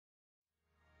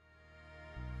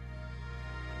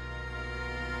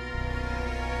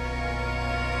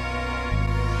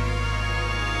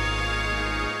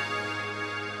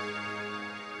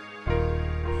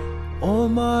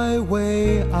On my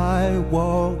way I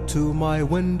walk to my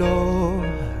window,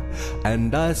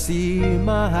 and I see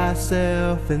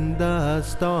myself in the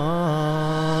storm.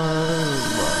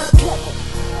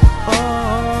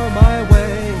 On my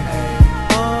way,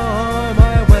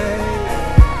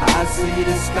 I see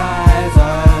the skies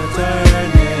are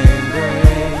turning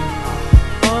gray.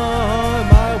 On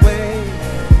my way,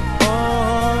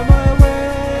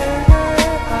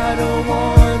 I don't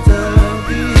want to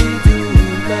be too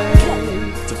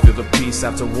late. To feel the peace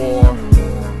after war,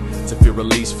 to feel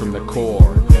release from the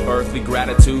core. Earthly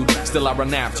gratitude, still I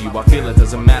run after you. I feel it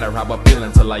doesn't matter how I feel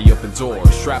until I open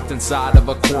doors. Trapped inside of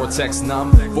a cortex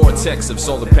numb vortex of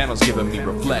solar panels giving me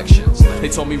reflections. They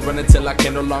told me run until I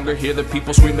can no longer hear the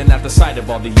people screaming at the sight of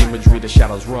all the imagery the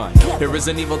shadows run. There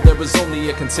isn't evil, there is only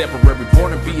a contemporary,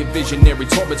 born to be a visionary,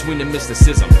 torn between the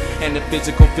mysticism and the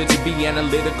physical, fit to be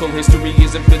analytical. History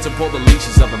isn't fit to pull the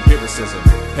leashes of empiricism.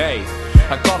 Hey,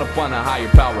 I called upon a higher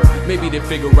power, maybe to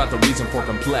figure out the reason for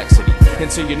complexity.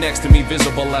 Until you're next to me,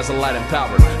 visible as a light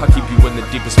empowered, I'll keep you in the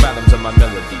deepest fathoms of my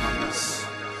melodies.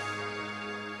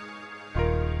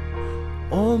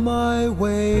 On my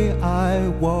way I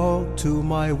walk to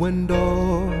my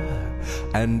window,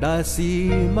 and I see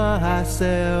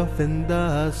myself in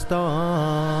the storm.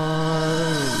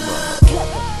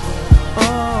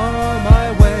 On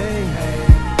my way,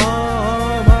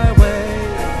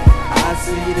 I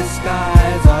see the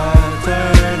skies are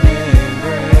turning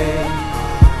gray.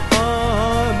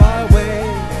 On my way,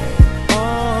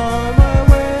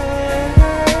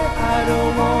 I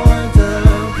don't want to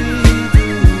be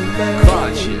too late.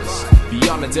 Conscious,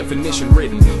 beyond the definition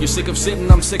written. You're sick of sitting,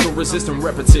 I'm sick of resisting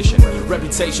repetition.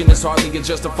 Reputation is hardly a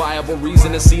justifiable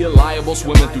reason to see a liable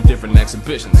swimming through different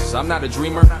exhibitions. I'm not a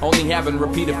dreamer, only having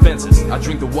repeat offenses. I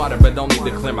drink the water but only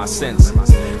to clear my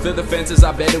senses. Clear the fences,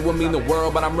 I bet it would mean the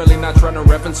world, but I'm really not trying to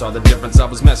reference all the difference I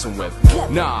was messing with.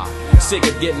 Nah, sick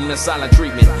of getting the silent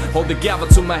treatment. Hold the gavel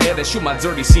to my head and shoot my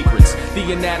dirty secrets.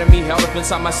 The anatomy held up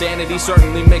inside my sanity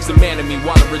certainly makes the man in me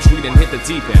wanna retreat and hit the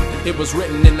deep end. It was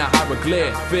written in the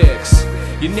hieroglyphics.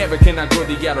 You never can outgrow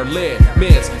the outer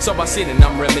limits. So by sitting,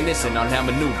 I'm reminiscing on how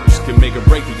maneuvers can make or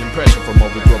break the impression from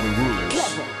overthrowing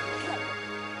rulers.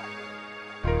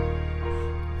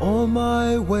 On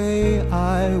my way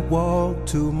I walk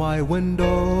to my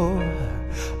window,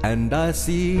 and I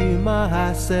see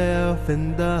myself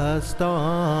in the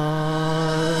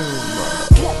storm.